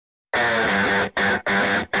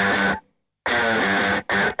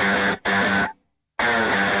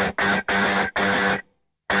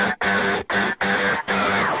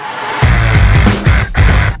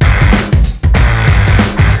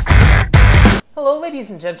Hello ladies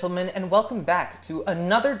and gentlemen, and welcome back to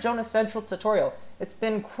another Jonah Central tutorial. It's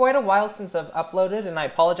been quite a while since I've uploaded, and I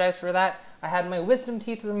apologize for that. I had my wisdom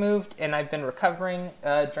teeth removed, and I've been recovering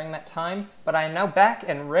during that time, but I am now back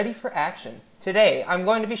and ready for action. Today, I'm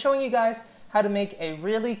going to be showing you guys how to make a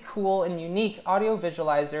really cool and unique audio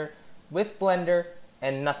visualizer with Blender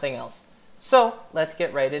and nothing else. So, let's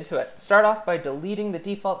get right into it. Start off by deleting the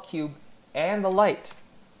default cube and the light,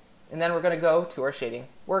 and then we're going to go to our shading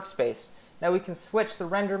workspace. Now we can switch the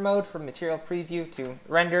render mode from material preview to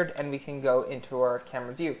rendered, and we can go into our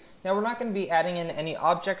camera view. Now we're not going to be adding in any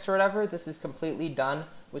objects or whatever. This is completely done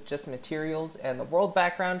with just materials and the world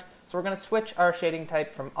background. So we're going to switch our shading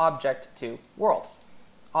type from object to world.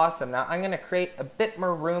 Awesome. Now I'm going to create a bit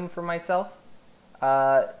more room for myself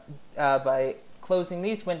by closing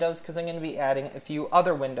these windows, because I'm going to be adding a few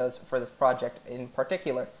other windows for this project in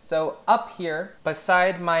particular. So up here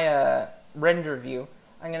beside my render view,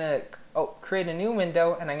 I'm going to create a new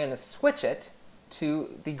window, and I'm going to switch it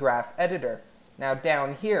to the graph editor. Now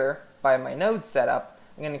down here by my node setup,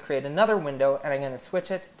 I'm going to create another window, and I'm going to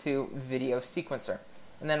switch it to video sequencer.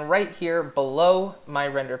 And then right here below my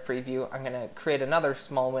render preview, I'm going to create another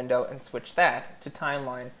small window and switch that to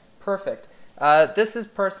timeline. Perfect. This is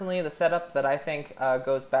personally the setup that I think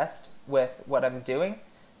goes best with what I'm doing.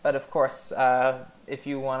 But of course, if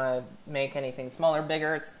you want to make anything smaller,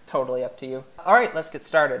 bigger, it's totally up to you. Alright, let's get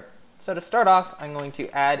started. So to start off, I'm going to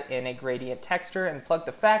add in a gradient texture and plug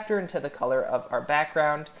the factor into the color of our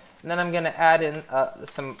background. And then I'm going to add in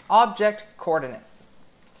some object coordinates.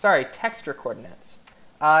 Sorry, texture coordinates.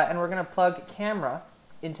 And we're going to plug camera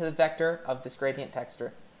into the vector of this gradient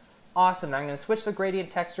texture. Awesome. Now I'm going to switch the gradient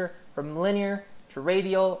texture from linear to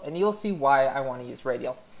radial, and you'll see why I want to use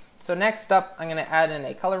radial. So next up, I'm going to add in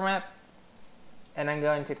a color ramp, and I'm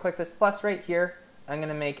going to click this plus right here. I'm going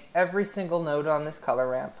to make every single node on this color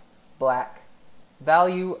ramp black,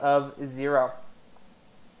 value of 0.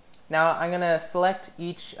 Now I'm going to select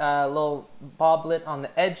each little boblet on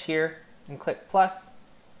the edge here and click plus,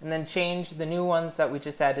 and then change the new ones that we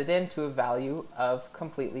just added in to a value of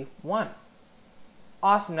completely 1.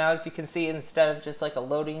 Awesome. Now as you can see, instead of just like a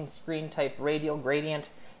loading screen type radial gradient,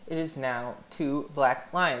 it is now 2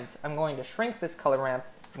 black lines. I'm going to shrink this color ramp,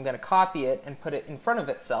 I'm going to copy it and put it in front of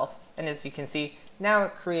itself, and as you can see, now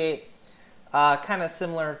it creates kind of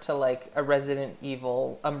similar to like a Resident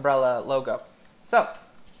Evil umbrella logo. So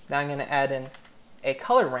now I'm going to add in a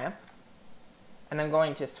color ramp, and I'm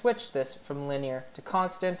going to switch this from linear to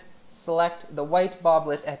constant, select the white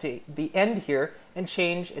boblet at the end here, and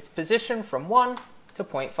change its position from 1 to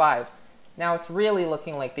 0.5. Now it's really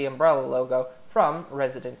looking like the umbrella logo from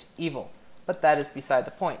Resident Evil, but that is beside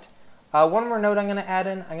the point. One more note I'm going to add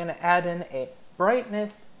in. I'm going to add in a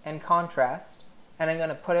brightness and contrast, and I'm going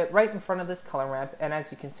to put it right in front of this color ramp, and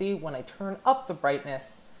as you can see, when I turn up the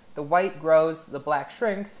brightness, the white grows, the black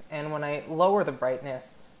shrinks, and when I lower the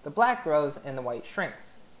brightness, the black grows and the white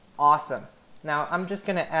shrinks. Awesome. Now I'm just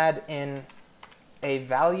going to add in a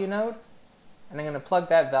value node, and I'm going to plug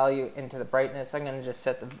that value into the brightness. I'm going to just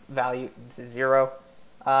set the value to 0.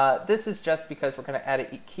 This is just because we're going to add a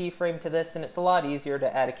keyframe to this, and it's a lot easier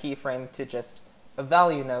to add a keyframe to just a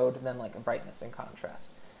value node than like a brightness and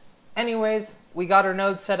contrast. Anyways, we got our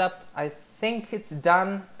node set up. I think it's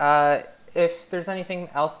done. If there's anything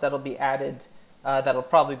else that'll be added, that'll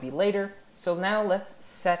probably be later. So now let's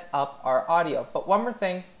set up our audio. But one more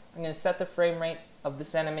thing, I'm going to set the frame rate of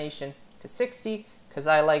this animation to 60, because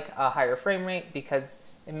I like a higher frame rate because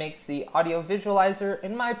it makes the audio visualizer,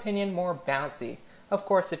 in my opinion, more bouncy. Of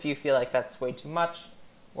course, if you feel like that's way too much,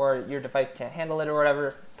 or your device can't handle it or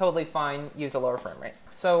whatever, totally fine, use a lower frame rate.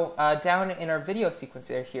 So down in our video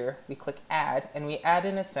sequencer here, we click add, and we add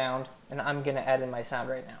in a sound, and I'm going to add in my sound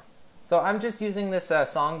right now. So I'm just using this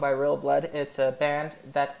song by Real Blood. It's a band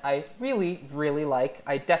that I really, really like.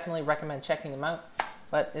 I definitely recommend checking them out,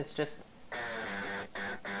 but it's a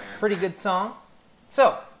pretty good song.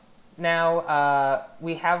 So now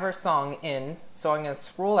we have our song in, so I'm going to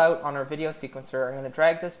scroll out on our video sequencer. I'm going to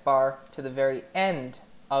drag this bar to the very end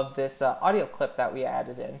of this audio clip that we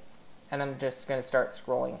added in, and I'm just going to start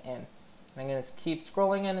scrolling in. And I'm going to keep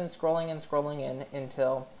scrolling in and scrolling and scrolling in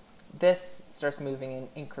until this starts moving in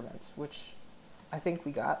increments, which I think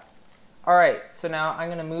we got. Alright, so now I'm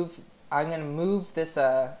going to move this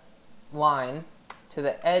line to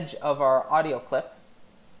the edge of our audio clip,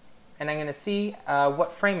 and I'm going to see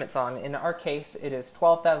what frame it's on. In our case, it is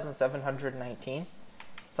 12,719.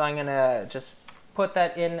 So I'm going to just put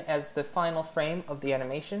that in as the final frame of the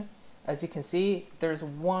animation. As you can see, there's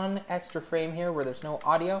one extra frame here where there's no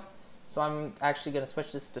audio. So I'm actually going to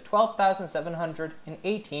switch this to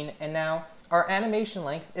 12,718, and now our animation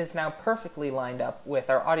length is now perfectly lined up with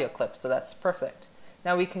our audio clip, so that's perfect.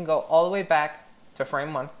 Now we can go all the way back to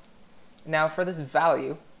frame 1. Now for this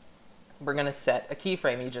value, we're going to set a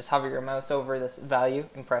keyframe. You just hover your mouse over this value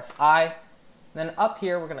and press I. Then up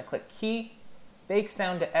here, we're going to click Key, Bake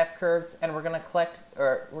Sound to F Curves, and we're going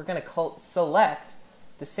to select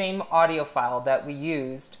the same audio file that we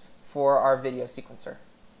used for our video sequencer.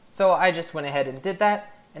 So I just went ahead and did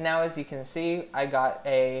that, and now as you can see, I got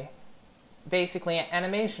basically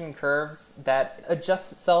animation curves that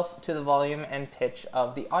adjusts itself to the volume and pitch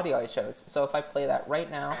of the audio I chose. So if I play that right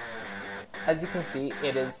now, as you can see,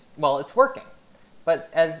 it's working. But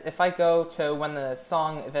if I go to when the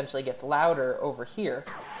song eventually gets louder over here,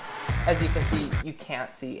 as you can see, you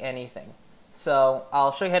can't see anything. So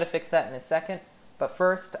I'll show you how to fix that in a second. But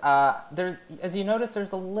first, as you notice,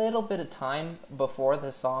 there's a little bit of time before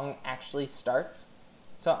the song actually starts.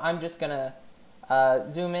 So I'm just going to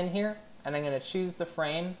zoom in here, and I'm going to choose the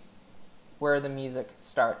frame where the music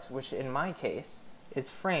starts, which in my case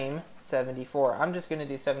is frame 74. I'm just going to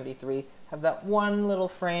do 73, have that one little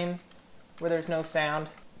frame where there's no sound,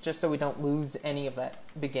 just so we don't lose any of that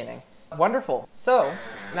beginning. Wonderful. So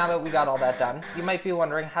now that we got all that done, you might be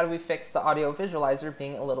wondering, how do we fix the audio visualizer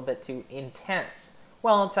being a little bit too intense?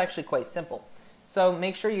 Well, it's actually quite simple. So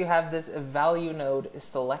make sure you have this value node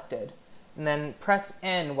selected, and then press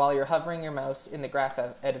N while you're hovering your mouse in the graph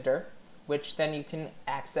editor, which then you can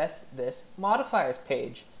access this modifiers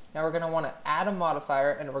page. Now we're going to want to add a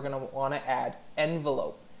modifier, and we're going to want to add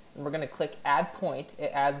envelope. And we're going to click add point.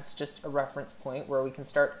 It adds just a reference point where we can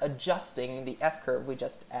start adjusting the F curve we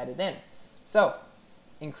just added in. So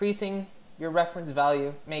increasing your reference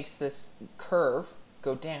value makes this curve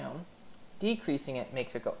go down. Decreasing it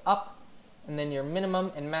makes it go up. And then your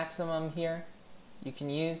minimum and maximum here you can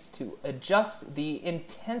use to adjust the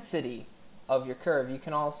intensity of your curve. You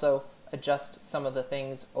can also adjust some of the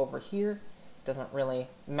things over here. It doesn't really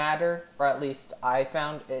matter, or at least I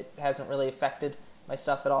found it hasn't really affected my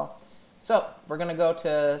stuff at all. So we're going to go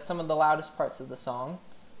to some of the loudest parts of the song,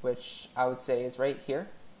 which I would say is right here.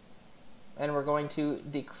 And we're going to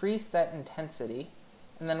decrease that intensity,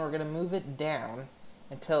 and then we're going to move it down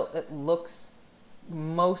until it looks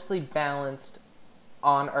mostly balanced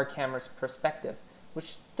on our camera's perspective,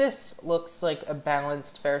 which this looks like a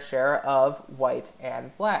balanced fair share of white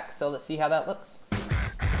and black. So let's see how that looks.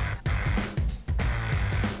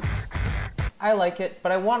 I like it,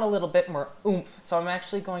 but I want a little bit more oomph, so I'm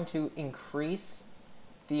actually going to increase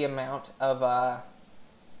the amount of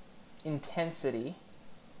intensity,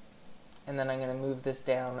 and then I'm going to move this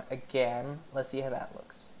down again. Let's see how that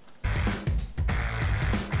looks.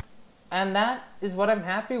 And that is what I'm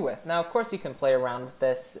happy with. Now, of course, you can play around with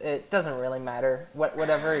this. It doesn't really matter,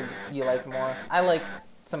 whatever you like more. I like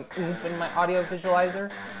some oomph in my audio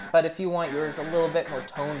visualizer, but if you want yours a little bit more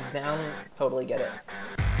toned down, totally get it.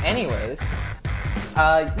 Anyways,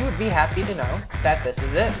 you would be happy to know that this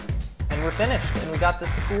is it, and we're finished, and we got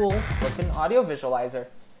this cool looking audio visualizer.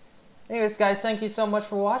 Anyways, guys, thank you so much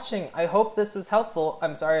for watching. I hope this was helpful.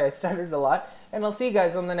 I'm sorry I stuttered a lot, and I'll see you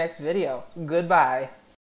guys on the next video. Goodbye.